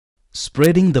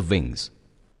Spreading the wings.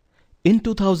 In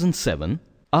 2007,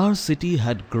 our city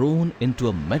had grown into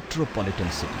a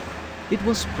metropolitan city. It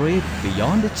was spread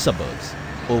beyond its suburbs.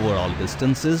 Overall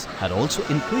distances had also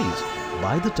increased.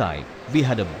 By the time we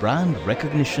had a brand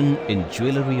recognition in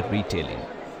jewellery retailing.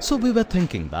 So we were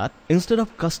thinking that instead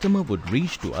of customer would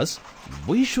reach to us,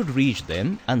 we should reach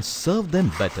them and serve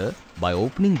them better by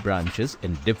opening branches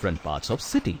in different parts of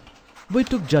city. We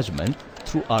took judgment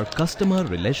through our customer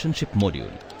relationship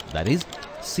module, that is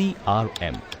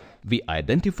CRM. We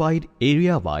identified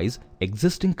area-wise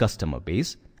existing customer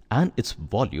base and its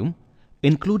volume,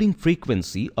 including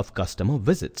frequency of customer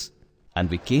visits. And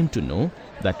we came to know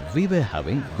that we were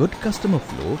having good customer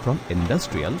flow from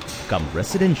industrial come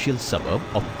residential suburb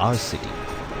of our city.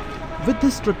 With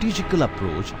this strategical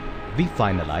approach, we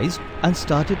finalized and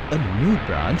started a new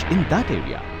branch in that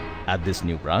area. At this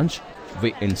new branch,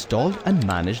 we installed and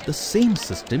managed the same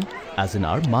system as in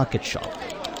our market shop.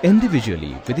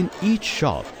 Individually, within each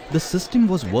shop, the system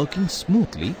was working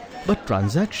smoothly, but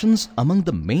transactions among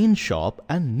the main shop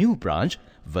and new branch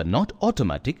were not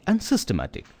automatic and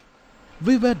systematic.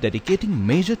 We were dedicating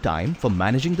major time for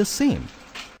managing the same.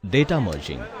 Data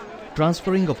merging,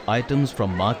 transferring of items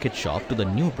from market shop to the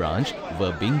new branch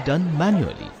were being done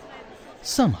manually.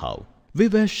 Somehow, we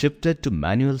were shifted to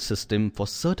manual system for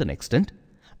certain extent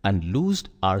and loosed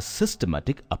our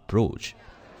systematic approach.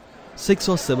 6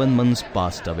 or 7 months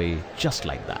passed away just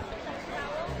like that.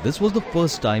 This was the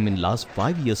first time in last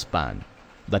 5 years span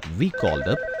that we called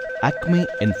up Acme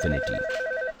Infinity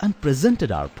and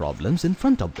presented our problems in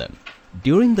front of them.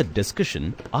 During the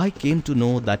discussion, I came to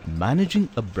know that managing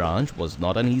a branch was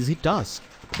not an easy task.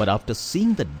 But after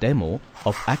seeing the demo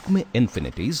of Acme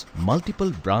Infinity's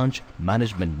multiple branch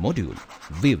management module,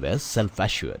 we were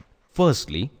self-assured.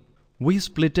 Firstly, we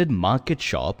splitted market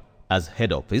shop as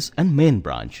head office and main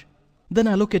branch. Then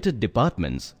allocated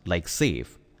departments like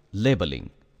safe, labeling,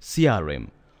 CRM,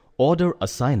 order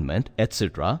assignment,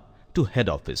 etc. to head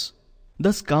office.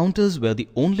 Thus counters were the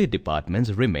only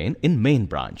departments remain in main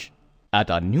branch. At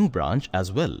our new branch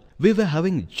as well, we were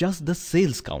having just the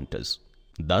sales counters.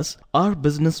 Thus, our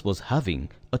business was having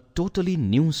a totally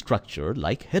new structure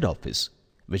like head office,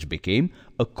 which became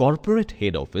a corporate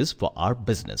head office for our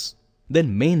business.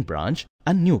 Then main branch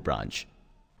and new branch.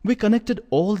 We connected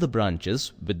all the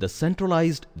branches with the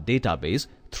centralized database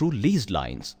through leased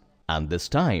lines. And this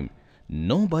time,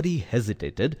 nobody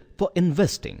hesitated for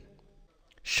investing.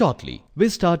 Shortly, we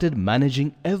started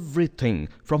managing everything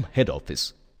from head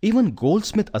office. Even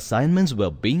goldsmith assignments were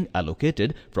being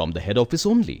allocated from the head office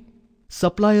only.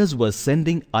 Suppliers were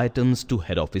sending items to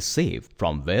head office safe,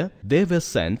 from where they were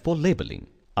sent for labeling.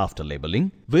 After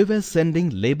labeling, we were sending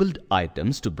labeled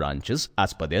items to branches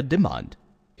as per their demand.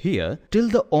 Here, till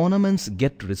the ornaments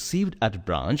get received at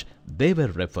branch, they were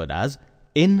referred as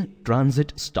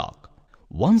in-transit stock.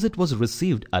 Once it was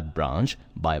received at branch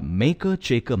by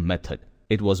maker-checker method,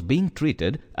 it was being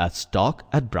treated as stock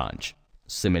at branch.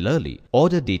 Similarly,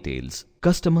 order details,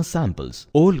 customer samples,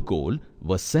 old gold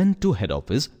were sent to head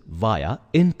office via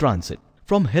in-transit.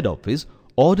 From head office,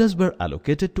 orders were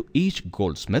allocated to each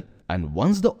goldsmith, and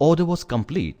once the order was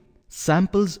complete,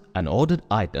 samples and ordered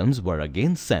items were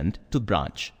again sent to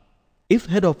branch. If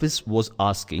head office was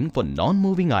asking for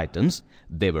non-moving items,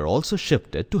 they were also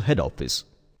shifted to head office.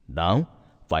 Now,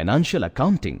 financial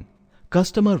accounting,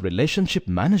 customer relationship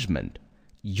management,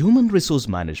 human resource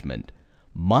management,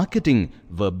 marketing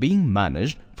were being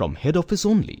managed from head office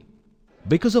only.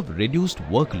 Because of reduced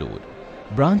workload,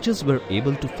 branches were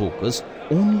able to focus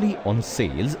only on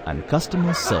sales and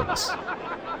customer service.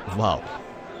 Wow!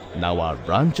 Now our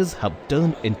branches have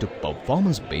turned into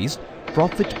performance-based,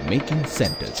 profit-making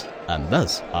centers, and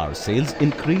thus our sales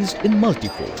increased in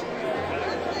multifold.